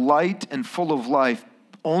now light and full of life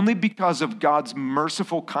only because of God's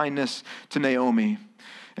merciful kindness to Naomi.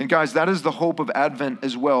 And guys, that is the hope of Advent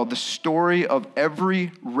as well. The story of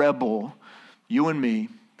every rebel, you and me,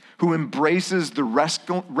 who embraces the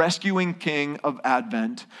rescuing King of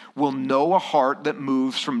Advent will know a heart that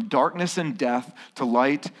moves from darkness and death to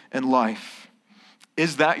light and life.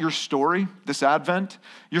 Is that your story this Advent?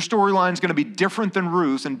 Your storyline is going to be different than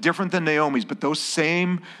Ruth's and different than Naomi's, but those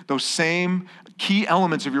same key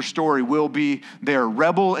elements of your story will be there.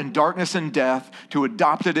 Rebel in darkness and death to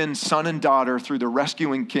adopted in son and daughter through the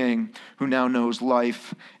rescuing King who now knows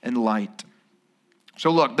life and light. So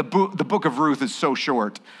look, the book of Ruth is so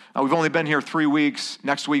short. We've only been here 3 weeks.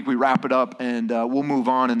 Next week we wrap it up and we'll move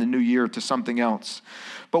on in the new year to something else.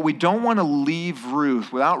 But we don't want to leave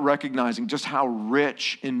Ruth without recognizing just how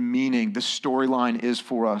rich in meaning this storyline is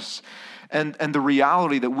for us. And the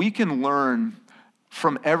reality that we can learn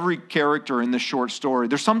from every character in this short story.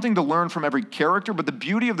 There's something to learn from every character, but the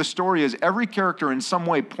beauty of the story is every character in some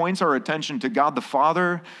way points our attention to God the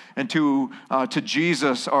Father and to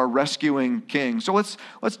Jesus, our rescuing King. So let's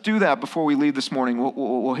do that before we leave this morning.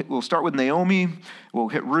 We'll start with Naomi, we'll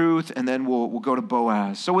hit Ruth, and then we'll go to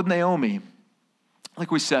Boaz. So with Naomi, like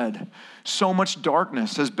we said, so much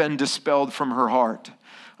darkness has been dispelled from her heart.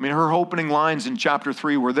 I mean, her opening lines in chapter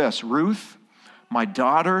 3 were this: Ruth, my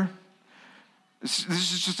daughter. This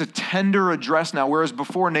is just a tender address now, whereas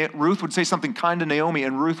before Ruth would say something kind to Naomi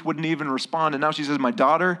and Ruth wouldn't even respond. And now she says, my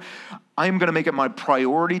daughter, I am going to make it my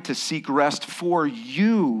priority to seek rest for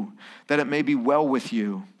you, that it may be well with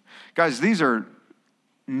you. Guys, these are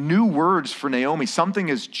new words for Naomi. Something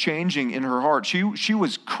is changing in her heart. She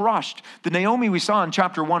was crushed. The Naomi we saw in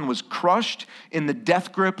chapter 1 was crushed in the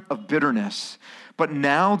death grip of bitterness. But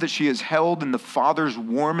now that she is held in the Father's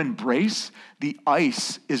warm embrace, the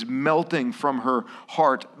ice is melting from her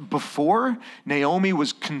heart. Before, Naomi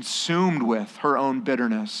was consumed with her own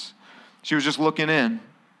bitterness. She was just looking in.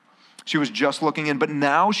 But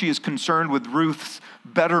now she is concerned with Ruth's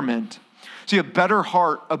betterment. See, a bitter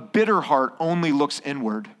heart only looks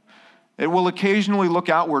inward. It will occasionally look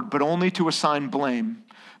outward, but only to assign blame.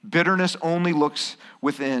 Bitterness only looks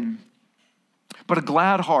within. But a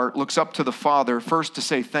glad heart looks up to the Father, first to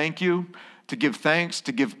say thank you, to give thanks,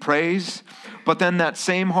 to give praise. But then that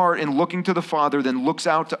same heart, in looking to the Father, then looks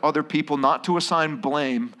out to other people, not to assign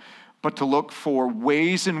blame, but to look for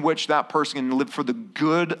ways in which that person can live for the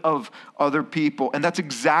good of other people. And that's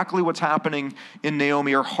exactly what's happening in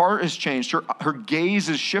Naomi. Her heart has changed. Her gaze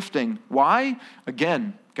is shifting. Why?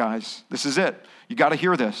 Again, guys, this is it. You got to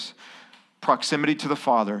hear this. Proximity to the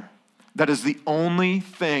Father. That is the only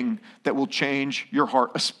thing that will change your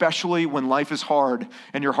heart, especially when life is hard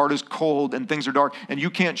and your heart is cold and things are dark and you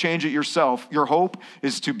can't change it yourself. Your hope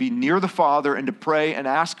is to be near the Father and to pray and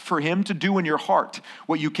ask for Him to do in your heart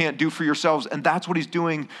what you can't do for yourselves. And that's what He's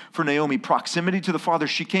doing for Naomi. Proximity to the Father.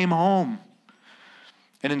 She came home.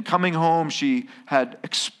 And in coming home, she had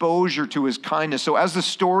exposure to His kindness. So as the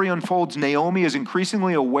story unfolds, Naomi is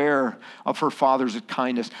increasingly aware of her father's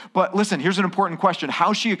kindness. But listen, here's an important question.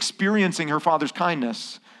 How is she experiencing her father's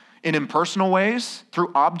kindness? In impersonal ways?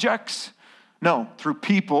 Through objects? No, through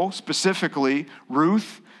people, specifically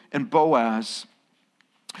Ruth and Boaz.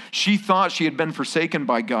 She thought she had been forsaken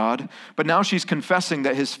by God, but now she's confessing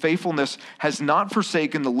that His faithfulness has not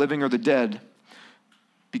forsaken the living or the dead,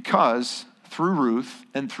 because through Ruth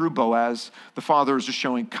and through Boaz, the Father is just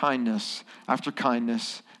showing kindness after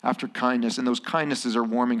kindness after kindness, and those kindnesses are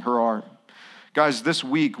warming her heart. Guys, this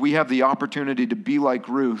week we have the opportunity to be like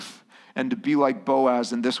Ruth and to be like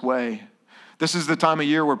Boaz in this way. This is the time of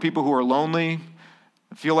year where people who are lonely,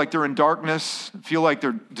 feel like they're in darkness, feel like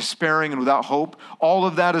they're despairing and without hope, all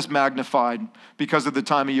of that is magnified because of the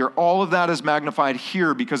time of year. All of that is magnified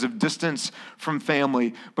here because of distance from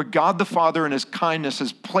family. But God the Father in His kindness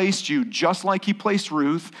has placed you just like He placed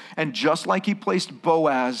Ruth and just like He placed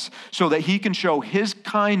Boaz, so that He can show His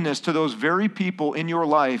kindness to those very people in your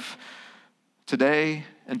life today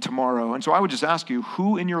and tomorrow. And so I would just ask you,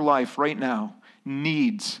 who in your life right now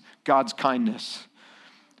needs God's kindness?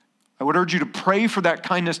 I would urge you to pray for that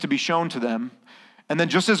kindness to be shown to them. And then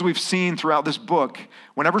just as we've seen throughout this book,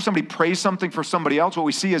 whenever somebody prays something for somebody else, what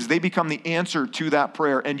we see is they become the answer to that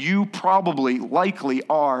prayer. And you probably, likely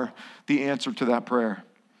are the answer to that prayer.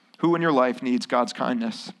 Who in your life needs God's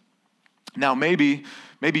kindness? Now, maybe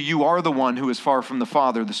you are the one who is far from the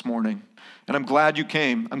Father this morning. And I'm glad you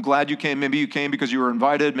came. Maybe you came because you were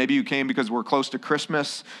invited. Maybe you came because we're close to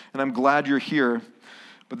Christmas. And I'm glad you're here.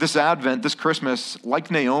 But this Advent, this Christmas, like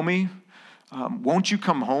Naomi, won't you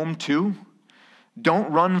come home too? Don't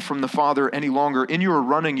run from the Father any longer. In your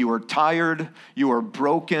running, you are tired, you are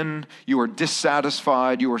broken, you are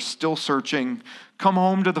dissatisfied, you are still searching. Come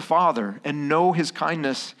home to the Father and know His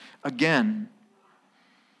kindness again.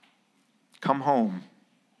 Come home.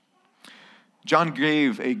 John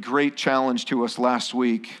gave a great challenge to us last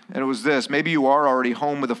week, and it was this. Maybe you are already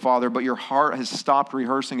home with the Father, but your heart has stopped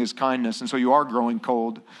rehearsing his kindness, and so you are growing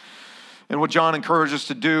cold. And what John encouraged us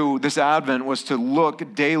to do this Advent was to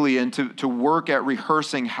look daily and to work at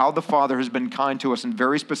rehearsing how the Father has been kind to us in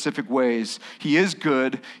very specific ways. He is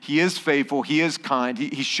good, he is faithful, he is kind,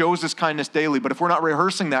 he shows his kindness daily. But if we're not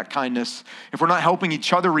rehearsing that kindness, if we're not helping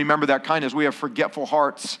each other remember that kindness, we have forgetful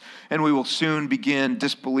hearts, and we will soon begin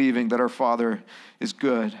disbelieving that our Father is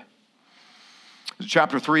good.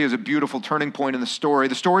 Chapter 3 is a beautiful turning point in the story.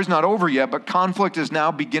 The story's not over yet, but conflict is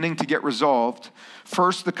now beginning to get resolved.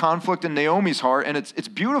 First, the conflict in Naomi's heart, and it's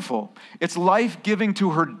beautiful. It's life-giving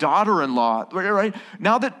to her daughter-in-law, right?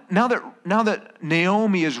 Now that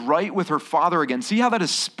Naomi is right with her father again, see how that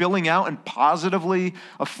is spilling out and positively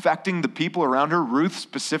affecting the people around her, Ruth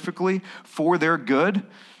specifically, for their good?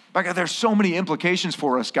 Like, there's so many implications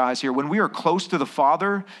for us guys here. When we are close to the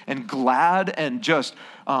Father and glad and just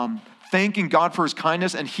thanking God for his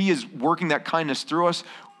kindness, and he is working that kindness through us,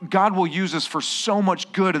 God will use us for so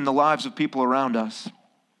much good in the lives of people around us.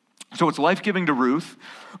 So it's life-giving to Ruth,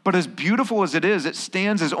 but as beautiful as it is, it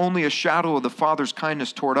stands as only a shadow of the Father's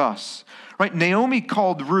kindness toward us. Right? Naomi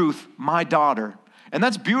called Ruth my daughter. And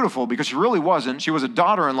that's beautiful because she really wasn't. She was a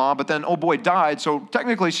daughter-in-law, but then, oh boy, died. So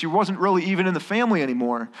technically she wasn't really even in the family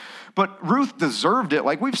anymore. But Ruth deserved it.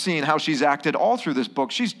 Like we've seen how she's acted all through this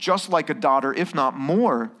book. She's just like a daughter, if not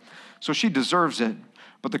more. So she deserves it.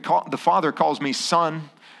 But the Father calls me son.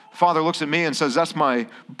 The Father looks at me and says, that's my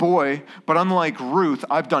boy. But unlike Ruth,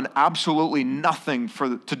 I've done absolutely nothing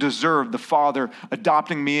to deserve the Father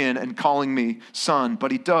adopting me in and calling me son.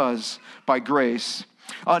 But he does by grace.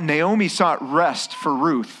 Naomi sought rest for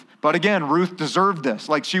Ruth. But again, Ruth deserved this.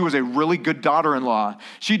 Like she was a really good daughter-in-law.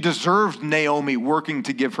 She deserved Naomi working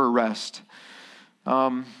to give her rest.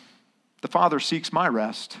 The Father seeks my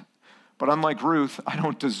rest. But unlike Ruth, I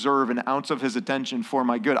don't deserve an ounce of his attention for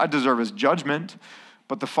my good. I deserve his judgment.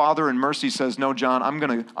 But the Father in mercy says, no, John,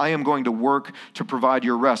 I am going to work to provide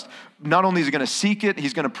your rest. Not only is he going to seek it,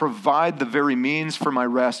 he's going to provide the very means for my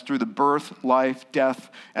rest through the birth, life,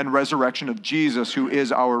 death, and resurrection of Jesus, who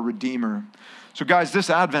is our Redeemer. So guys,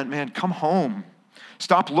 this Advent, man, come home.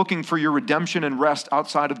 Stop looking for your redemption and rest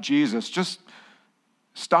outside of Jesus. Just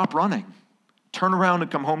stop running. Turn around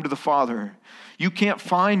and come home to the Father. You can't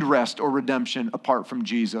find rest or redemption apart from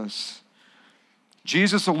Jesus.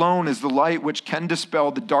 Jesus alone is the light which can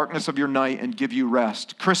dispel the darkness of your night and give you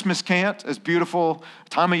rest. Christmas can't, as beautiful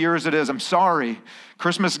time of year as it is. I'm sorry.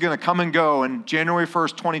 Christmas is going to come and go, and January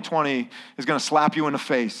 1st, 2020 is going to slap you in the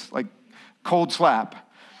face, like cold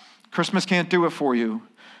slap. Christmas can't do it for you.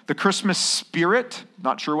 The Christmas spirit,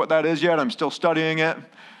 not sure what that is yet. I'm still studying it.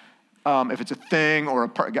 If it's a thing or a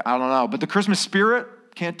part, I don't know. But the Christmas spirit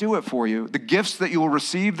can't do it for you. The gifts that you will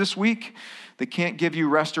receive this week, they can't give you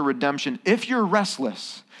rest or redemption. If you're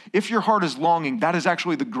restless, if your heart is longing, that is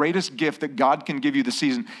actually the greatest gift that God can give you this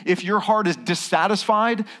season. If your heart is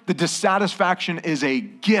dissatisfied, the dissatisfaction is a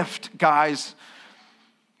gift, guys,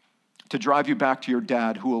 to drive you back to your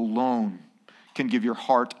dad, who alone can give your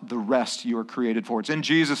heart the rest you are created for. It's in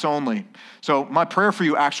Jesus only. So my prayer for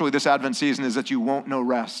you actually this Advent season is that you won't know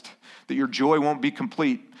rest, that your joy won't be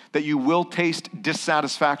complete, that you will taste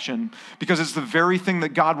dissatisfaction, because it's the very thing that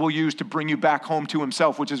God will use to bring you back home to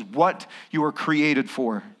himself, which is what you are created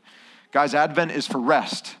for. Guys, Advent is for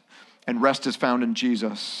rest, and rest is found in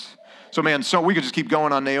Jesus. So we could just keep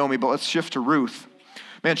going on Naomi, but let's shift to Ruth.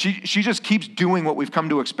 Man, she just keeps doing what we've come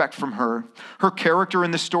to expect from her. Her character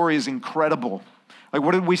in this story is incredible. Like,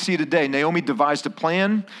 what did we see today? Naomi devised a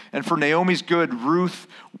plan, and for Naomi's good, Ruth,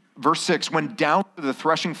 verse 6, went down to the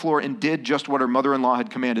threshing floor and did just what her mother-in-law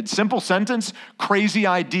had commanded. Simple sentence, crazy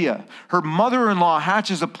idea. Her mother-in-law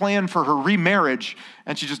hatches a plan for her remarriage,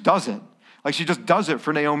 and she just does it. Like, she just does it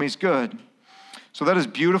for Naomi's good. So that is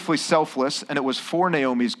beautifully selfless, and it was for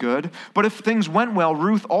Naomi's good. But if things went well,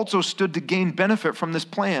 Ruth also stood to gain benefit from this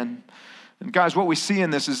plan. And guys, what we see in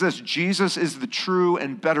this is this: Jesus is the true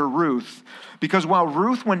and better Ruth. Because while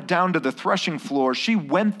Ruth went down to the threshing floor, she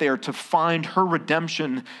went there to find her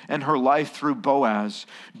redemption and her life through Boaz.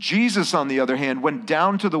 Jesus, on the other hand, went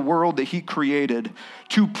down to the world that he created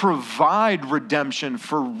to provide redemption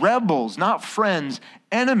for rebels, not friends,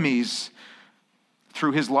 enemies,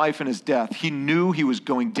 through his life and his death. He knew he was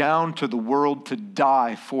going down to the world to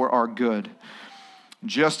die for our good.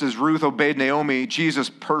 Just as Ruth obeyed Naomi, Jesus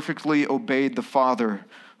perfectly obeyed the Father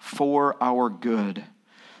for our good.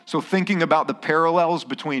 So thinking about the parallels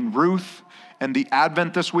between Ruth and the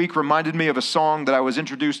Advent this week reminded me of a song that I was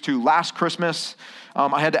introduced to last Christmas.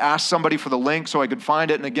 I had to ask somebody for the link so I could find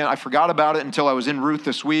it. And again, I forgot about it until I was in Ruth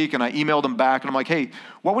this week, and I emailed them back, and I'm like, hey,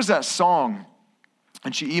 what was that song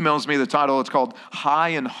And she emails me the title. It's called High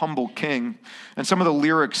and Humble King. And some of the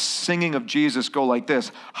lyrics singing of Jesus go like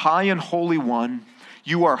this: High and Holy One,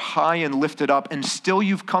 you are high and lifted up, and still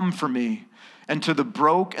you've come for me. And to the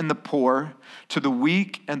broke and the poor, to the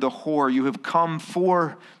weak and the whore, you have come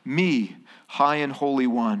for me, High and Holy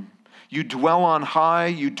One. You dwell on high,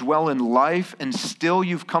 you dwell in life, and still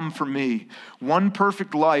you've come for me. One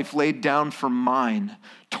perfect life laid down for mine,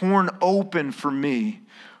 torn open for me.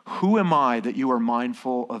 Who am I that you are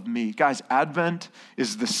mindful of me? Guys, Advent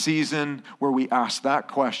is the season where we ask that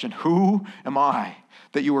question. Who am I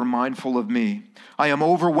that you are mindful of me? I am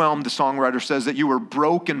overwhelmed, the songwriter says, that you were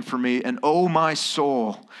broken for me. And oh, my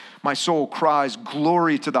soul cries,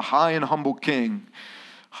 glory to the high and humble King.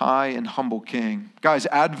 High and humble King. Guys,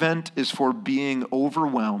 Advent is for being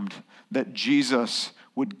overwhelmed that Jesus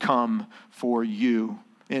would come for you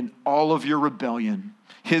in all of your rebellion,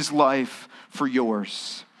 his life for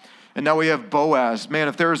yours. And now we have Boaz. Man,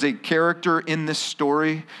 if there is a character in this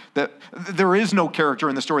story there is no character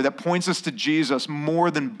in the story that points us to Jesus more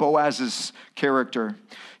than Boaz's character.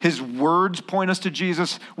 His words point us to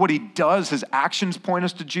Jesus. What he does, his actions point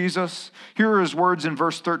us to Jesus. Here are his words in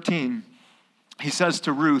verse 13. He says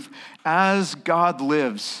to Ruth, as God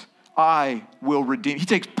lives, I will redeem. He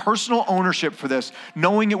takes personal ownership for this,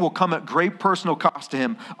 knowing it will come at great personal cost to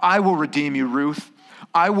him. I will redeem you, Ruth.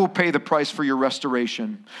 I will pay the price for your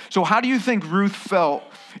restoration. So how do you think Ruth felt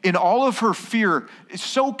in all of her fear? It's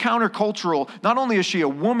so countercultural. Not only is she a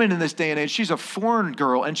woman in this day and age, she's a foreign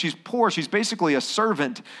girl and she's poor. She's basically a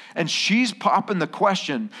servant. And she's popping the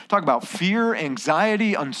question. Talk about fear,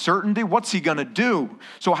 anxiety, uncertainty. What's he going to do?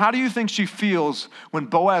 So how do you think she feels when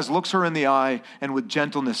Boaz looks her in the eye and with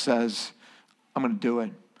gentleness says, I'm going to do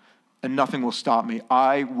it, and nothing will stop me.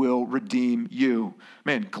 I will redeem you.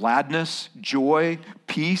 Man, gladness, joy,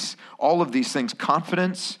 peace, all of these things,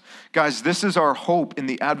 confidence. Guys, this is our hope in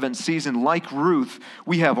the Advent season. Like Ruth,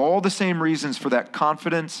 we have all the same reasons for that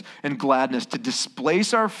confidence and gladness to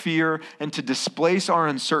displace our fear and to displace our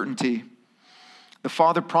uncertainty. The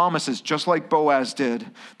Father promises, just like Boaz did,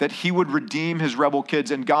 that he would redeem his rebel kids,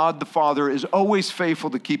 and God the Father is always faithful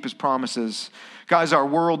to keep his promises. Guys, our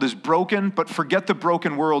world is broken, but forget the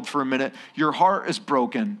broken world for a minute. Your heart is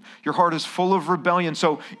broken. Your heart is full of rebellion.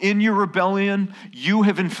 So in your rebellion, you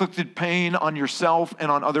have inflicted pain on yourself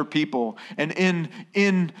and on other people. And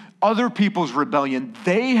in other people's rebellion,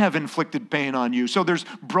 they have inflicted pain on you. So there's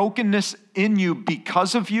brokenness in you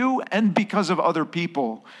because of you and because of other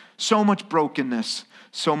people. So much brokenness,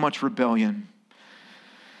 so much rebellion.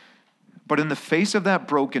 But in the face of that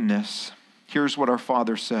brokenness, here's what our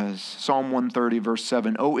Father says. Psalm 130, verse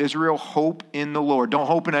 7. O Israel, hope in the Lord. Don't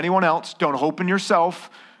hope in anyone else. Don't hope in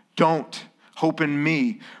yourself. Don't hope in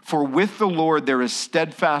me. For with the Lord there is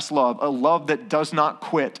steadfast love, a love that does not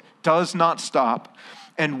quit, does not stop.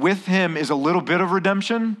 And with him is a little bit of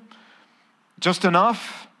redemption, just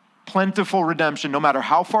enough. Plentiful redemption, no matter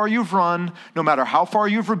how far you've run, no matter how far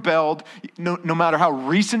you've rebelled, no matter how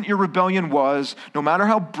recent your rebellion was, no matter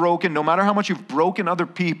how broken, no matter how much you've broken other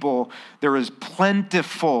people, there is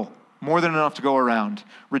plentiful, more than enough to go around,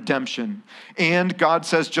 redemption. And God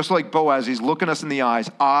says, just like Boaz, he's looking us in the eyes,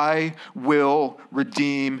 I will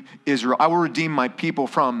redeem Israel. I will redeem my people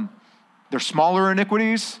from their smaller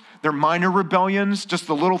iniquities, their minor rebellions, just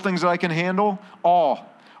the little things that I can handle, all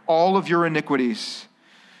of your iniquities.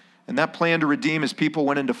 And that plan to redeem his people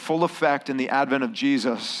went into full effect in the advent of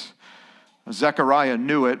Jesus. Zechariah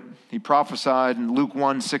knew it. He prophesied in Luke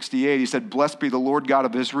 1:68. He said, blessed be the Lord God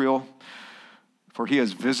of Israel, for he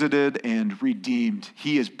has visited and redeemed.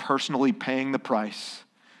 He is personally paying the price,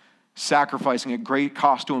 sacrificing at great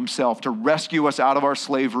cost to himself to rescue us out of our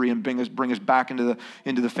slavery and bring us back into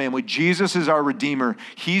the family. Jesus is our Redeemer.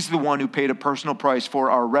 He's the one who paid a personal price for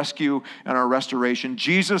our rescue and our restoration.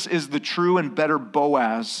 Jesus is the true and better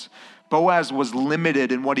Boaz. Boaz was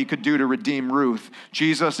limited in what he could do to redeem Ruth.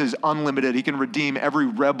 Jesus is unlimited. He can redeem every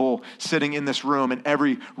rebel sitting in this room and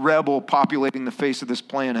every rebel populating the face of this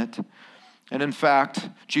planet. And in fact,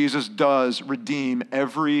 Jesus does redeem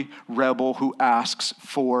every rebel who asks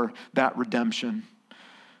for that redemption.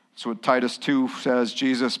 So what Titus 2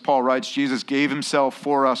 says, Paul writes, Jesus gave himself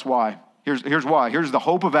for us. Why? Here's why. Here's the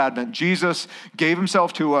hope of Advent. Jesus gave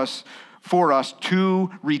himself to us, for us,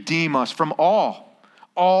 to redeem us from all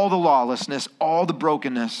the lawlessness, all the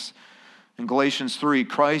brokenness. In Galatians 3,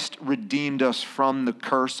 Christ redeemed us from the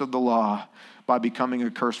curse of the law by becoming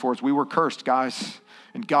a curse for us. We were cursed, guys.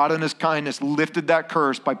 And God in his kindness lifted that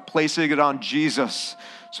curse by placing it on Jesus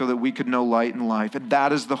so that we could know light and life. And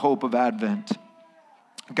that is the hope of Advent.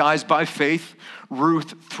 Guys, by faith,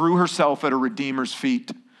 Ruth threw herself at her Redeemer's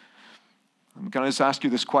feet. I'm going to just ask you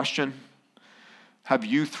this question. Have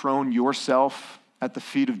you thrown yourself at the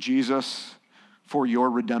feet of Jesus for your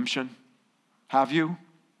redemption? Have you?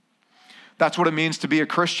 That's what it means to be a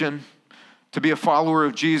Christian, to be a follower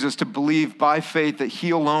of Jesus, to believe by faith that he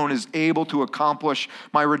alone is able to accomplish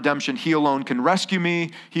my redemption. He alone can rescue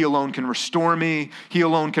me. He alone can restore me. He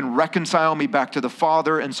alone can reconcile me back to the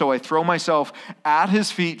Father. And so I throw myself at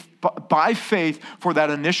his feet by faith for that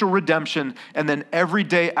initial redemption, and then every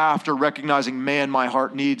day after recognizing, man, my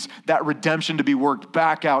heart needs that redemption to be worked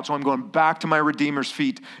back out. So I'm going back to my Redeemer's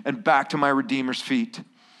feet and back to my Redeemer's feet.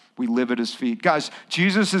 We live at his feet. Guys,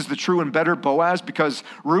 Jesus is the true and better Boaz because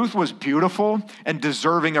Ruth was beautiful and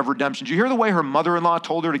deserving of redemption. Did you hear the way her mother-in-law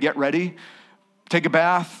told her to get ready? Take a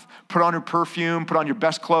bath, put on her perfume, put on your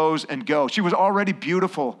best clothes, and go. She was already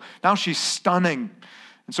beautiful. Now she's stunning.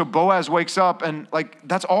 And so Boaz wakes up and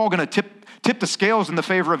that's all going to tip the scales in the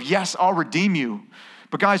favor of, yes, I'll redeem you.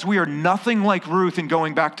 But guys, we are nothing like Ruth in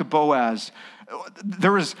going back to Boaz.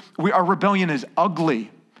 Our rebellion is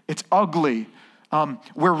ugly. It's ugly.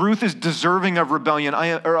 Where Ruth is deserving of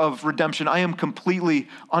of redemption, I am completely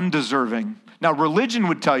undeserving. Now, religion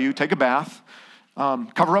would tell you, take a bath,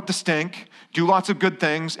 cover up the stink, do lots of good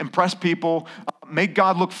things, impress people, make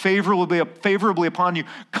God look favorably upon you.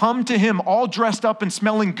 Come to him all dressed up and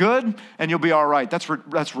smelling good, and you'll be all right.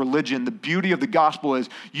 That's religion. The beauty of the gospel is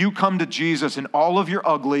you come to Jesus in all of your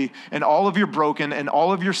ugly and all of your broken and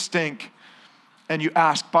all of your stink, and you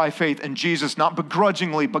ask by faith, and Jesus, not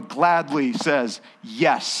begrudgingly, but gladly says,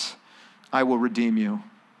 yes, I will redeem you.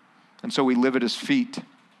 And so we live at his feet.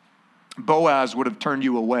 Boaz would have turned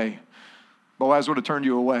you away. Boaz would have turned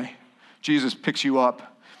you away. Jesus picks you up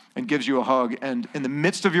and gives you a hug, and in the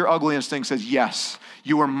midst of your ugliness thing says, yes,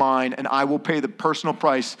 you are mine, and I will pay the personal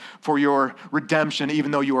price for your redemption,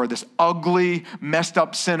 even though you are this ugly, messed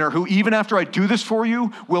up sinner who, even after I do this for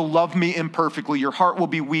you, will love me imperfectly. Your heart will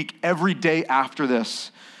be weak every day after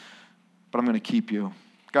this, but I'm going to keep you.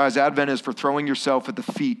 Guys, Advent is for throwing yourself at the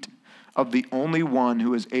feet of the only one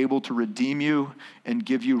who is able to redeem you and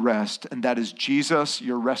give you rest, and that is Jesus,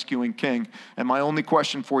 your rescuing King. And my only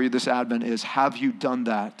question for you this Advent is, have you done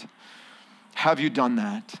that? Have you done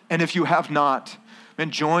that? And if you have not,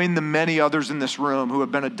 then join the many others in this room who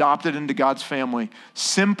have been adopted into God's family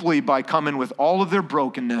simply by coming with all of their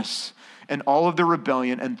brokenness and all of their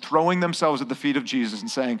rebellion and throwing themselves at the feet of Jesus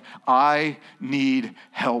and saying, I need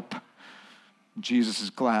help. Jesus is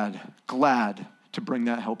glad to bring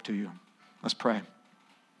that help to you. Let's pray.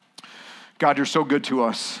 God, you're so good to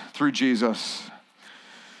us through Jesus.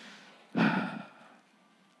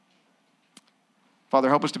 Father,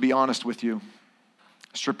 help us to be honest with you.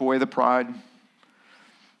 Strip away the pride.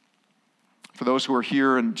 For those who are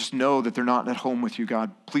here and just know that they're not at home with you, God,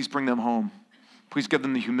 please bring them home. Please give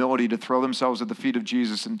them the humility to throw themselves at the feet of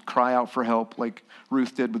Jesus and cry out for help like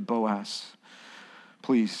Ruth did with Boaz.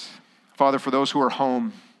 Please. Father, for those who are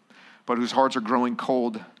home, but whose hearts are growing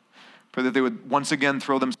cold, pray that they would once again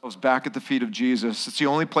throw themselves back at the feet of Jesus. It's the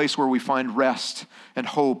only place where we find rest and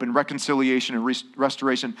hope and reconciliation and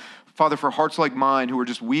restoration. Father, for hearts like mine who are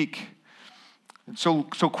just weak and so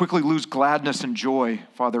quickly lose gladness and joy,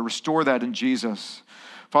 Father, restore that in Jesus.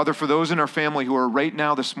 Father, for those in our family who are right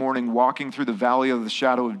now this morning walking through the valley of the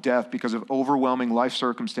shadow of death because of overwhelming life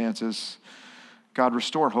circumstances, God,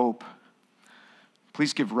 restore hope.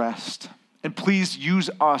 Please give rest. And please use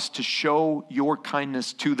us to show your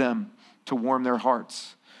kindness to them, to warm their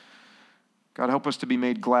hearts. God, help us to be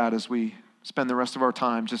made glad as we spend the rest of our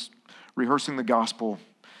time just rehearsing the gospel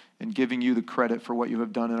and giving you the credit for what you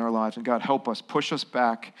have done in our lives. And God, help us, push us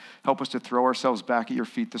back, help us to throw ourselves back at your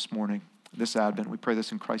feet this morning, this Advent. We pray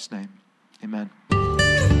this in Christ's name. Amen.